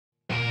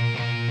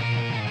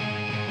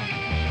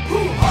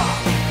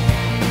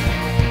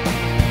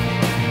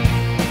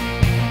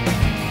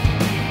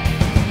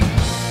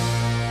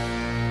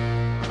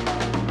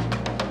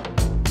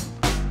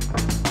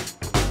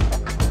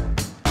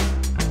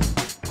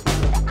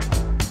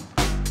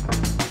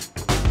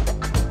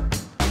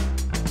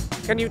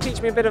Can you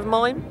teach me a bit of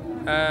mime?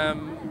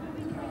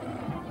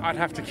 I'd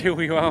have to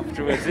kill you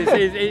afterwards.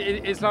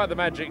 It's like the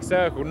magic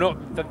circle,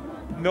 not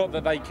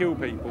that they kill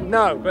people.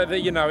 No.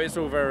 But you know, it's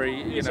all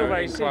very,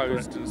 very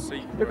enclosed and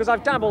secret. Because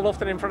I've dabbled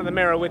often in front of the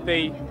mirror with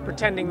the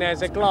pretending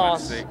there's a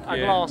glass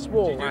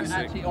wall. It's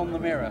actually on the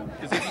mirror.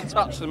 Because if you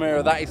touch the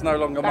mirror, that is no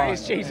longer mine. That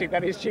is cheating.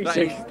 That is cheating. That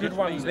is good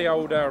one's the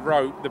old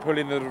rope. The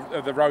pulling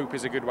of the rope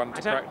is a good one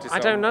to practice. I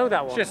don't know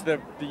that one. It's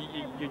just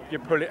you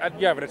pull it.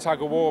 You're having a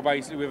tug of war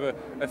basically with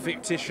a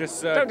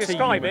fictitious. Don't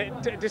describe team.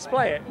 it.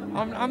 Display it.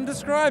 I'm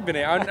describing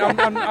it.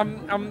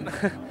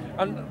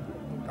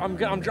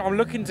 I'm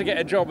looking to get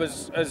a job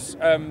as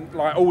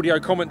like audio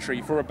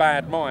commentary for a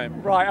bad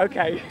mime. Right.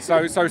 Okay.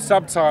 So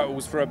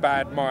subtitles for a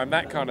bad mime,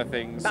 that kind of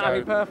thing.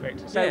 That'd be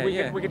perfect. So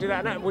we could do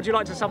that now. Would you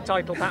like to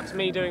subtitle perhaps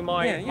me doing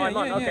my mime?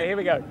 Okay, here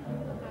we go.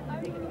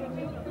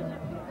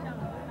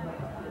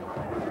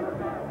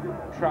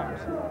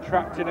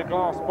 Trapped in a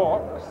glass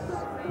box,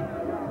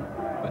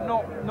 but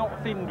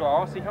not thin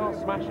glass. He can't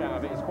smash out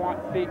of it. It's quite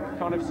thick,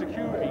 kind of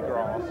security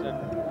glass,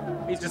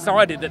 and he's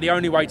decided that the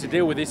only way to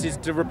deal with this is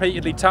to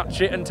repeatedly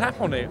touch it and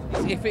tap on it.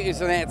 If it is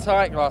an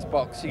airtight glass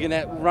box, you're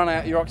going to run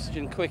out your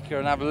oxygen quicker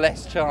and have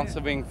less chance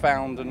of being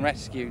found and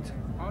rescued.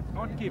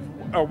 I'd give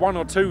one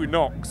or two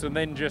knocks and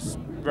then just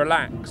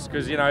relax,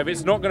 because if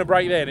it's not going to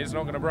break, then it's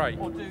not going to break.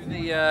 Or do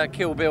the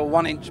Kill Bill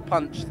 1-inch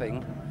punch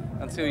thing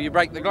until you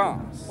break the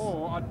glass.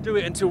 Or I'd do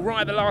it until right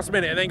at the last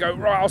minute and then go,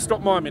 right, I'll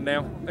stop miming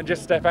now and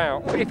just step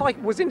out. If I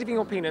was interviewing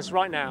your penis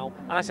right now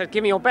and I said,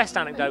 give me your best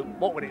anecdote,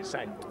 what would it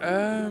say?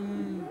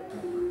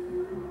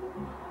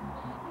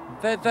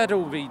 They'd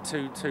all be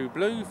too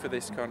blue for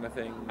this kind of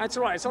thing. That's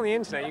all right, it's on the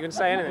internet, you can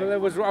say anything.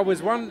 Well, I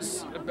was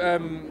once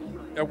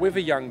with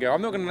a young girl.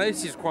 I'm not going to.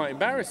 This is quite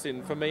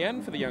embarrassing for me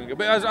and for the young girl.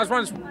 But I was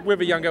once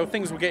with a young girl.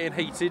 Things were getting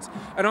heated,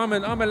 and I'm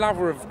a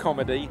lover of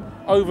comedy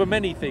over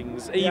many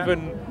things,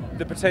 even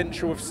the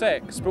potential of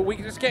sex. But we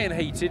were just getting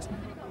heated.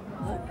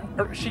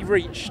 She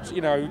reached,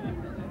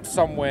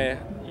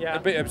 somewhere a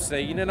bit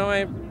obscene, and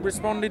I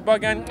responded by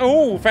going,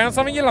 "Oh, found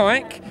something you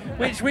like,"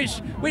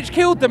 which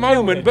killed the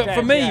moment, but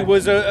for me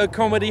was a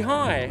comedy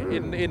high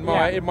in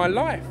my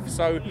life.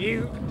 So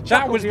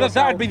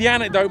that'd be the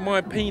anecdote my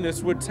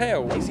penis would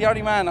tell. He's the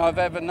only man I've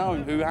ever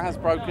known who has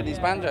broken his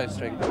banjo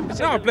string.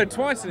 No, I bled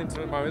twice in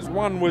intimate moments.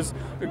 One was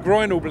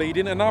groinal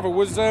bleeding, another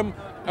was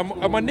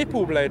my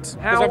nipple bled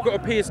because I've got a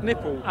pierced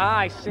nipple. Ah,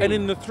 I see. And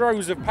in the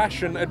throes of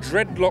passion, a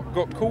dreadlock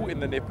got caught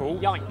in the nipple.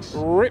 Yikes!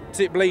 Ripped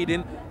it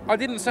bleeding. I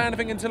didn't say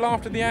anything until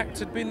after the act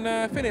had been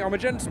finished. I'm a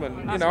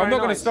gentleman. That's I'm not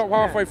going to nice. stop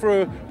halfway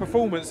through a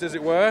performance, as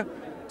it were,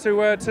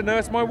 to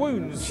nurse my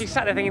wounds. She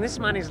sat there thinking, this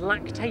man is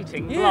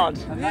lactating blood.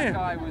 And that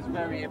guy was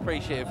very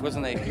appreciative,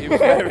 wasn't he? He was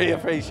very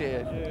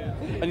appreciative.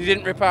 And he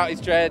didn't rip out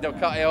his dread or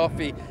cut it off.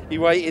 He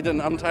waited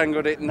and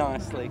untangled it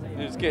nicely.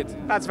 It was good.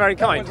 That's very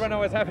kind. That was when I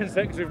was having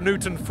sex with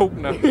Newton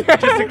Faulkner.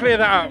 Just to clear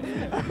that up.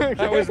 Okay.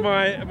 That was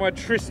my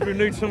tryst with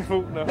Newton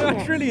Faulkner. I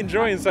was really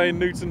enjoying saying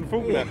Newton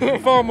Faulkner.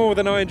 Far more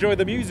than I enjoy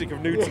the music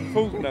of Newton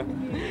Faulkner,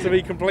 to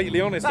be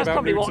completely honest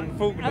about Newton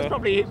Faulkner. That's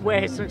probably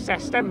where his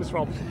success stems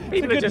from.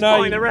 People are just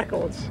buying the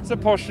records. It's a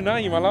posh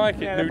name, I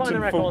like it,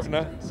 Newton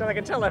Faulkner. So they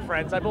can tell their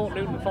friends, I bought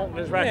Newton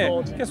Faulkner's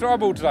record. Yeah. Guess what I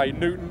bought today?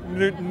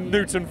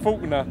 Newton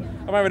Faulkner.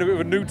 I'm having a bit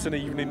of a Newton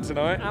evening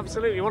tonight.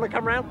 Absolutely. You want to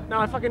come round? No,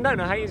 I fucking don't.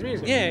 I hate his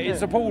music. Yeah,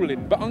 it's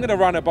appalling. But I'm going to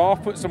run a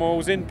bath, put some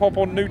oils in, pop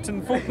on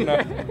Newton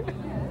Faulkner.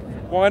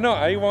 Why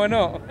not, eh? Why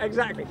not?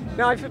 Exactly.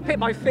 Now,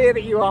 Pip, I fear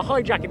that you are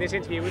hijacking this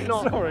interview. We've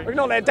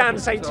not let Dan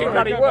say too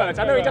bloody words.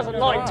 I know he doesn't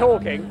like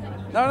talking.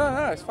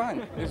 No, it's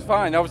fine. It's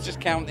fine. I was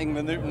just counting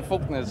the Newton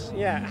Faulkners.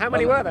 Yeah, how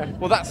many were there?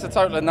 Well, that's a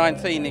total of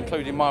 19,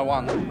 including my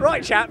one.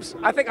 Right, chaps,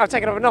 I think I've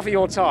taken up enough of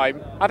your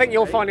time. I think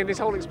you're finding this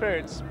whole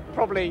experience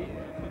probably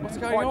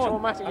quite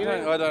traumatic. I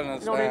don't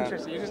understand. You're not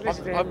interested, you just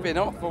listen to him. I've been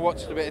off. I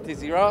watched a bit of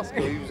Dizzy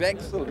Rascal. He was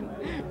excellent.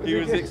 He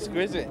was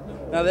exquisite.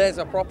 Now, there's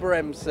a proper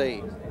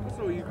MC. I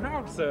saw you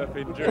crowd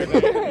surfing during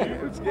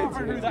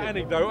that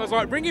anecdote. I was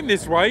like, bring him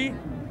this way.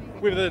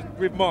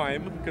 With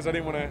mime, because I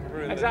didn't want to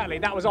ruin it. Exactly,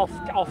 that was off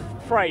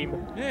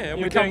frame. Yeah,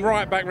 and we come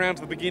right back round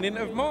to the beginning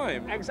of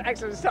mime.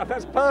 Excellent stuff,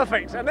 that's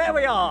perfect. And there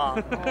we are.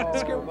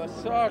 The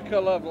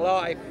circle of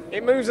life.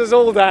 It moves us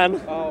all,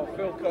 Dan. Oh,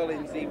 Phil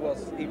Collins, he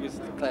was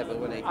clever,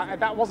 wasn't he?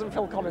 That wasn't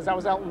Phil Collins, that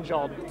was Elton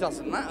John. It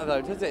doesn't matter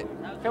though, does it?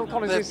 Phil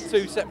Collins There's is...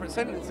 two separate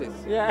sentences.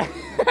 Yeah,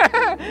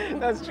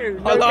 that's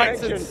true. I like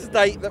to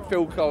state that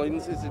Phil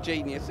Collins is a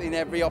genius in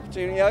every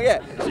opportunity I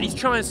get. He's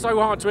trying so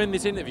hard to end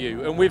this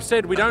interview, and we've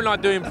said we don't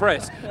like doing press,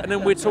 and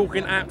then we're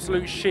talking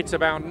absolute shit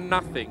about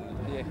nothing.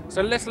 Yeah.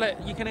 So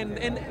you can end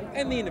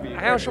the interview.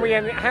 How shall we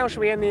end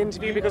the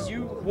interview? Because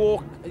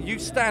you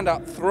stand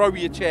up, throw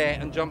your chair,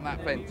 and jump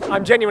that fence.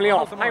 I'm genuinely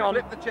off. Hang on.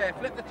 Flip the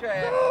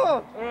chair.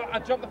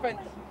 And jump the fence.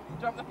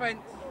 Jump the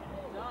fence.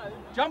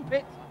 Jump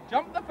it.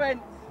 Jump the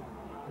fence.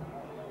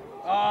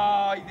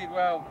 Oh, you did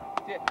well.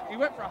 He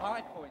went for a high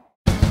point.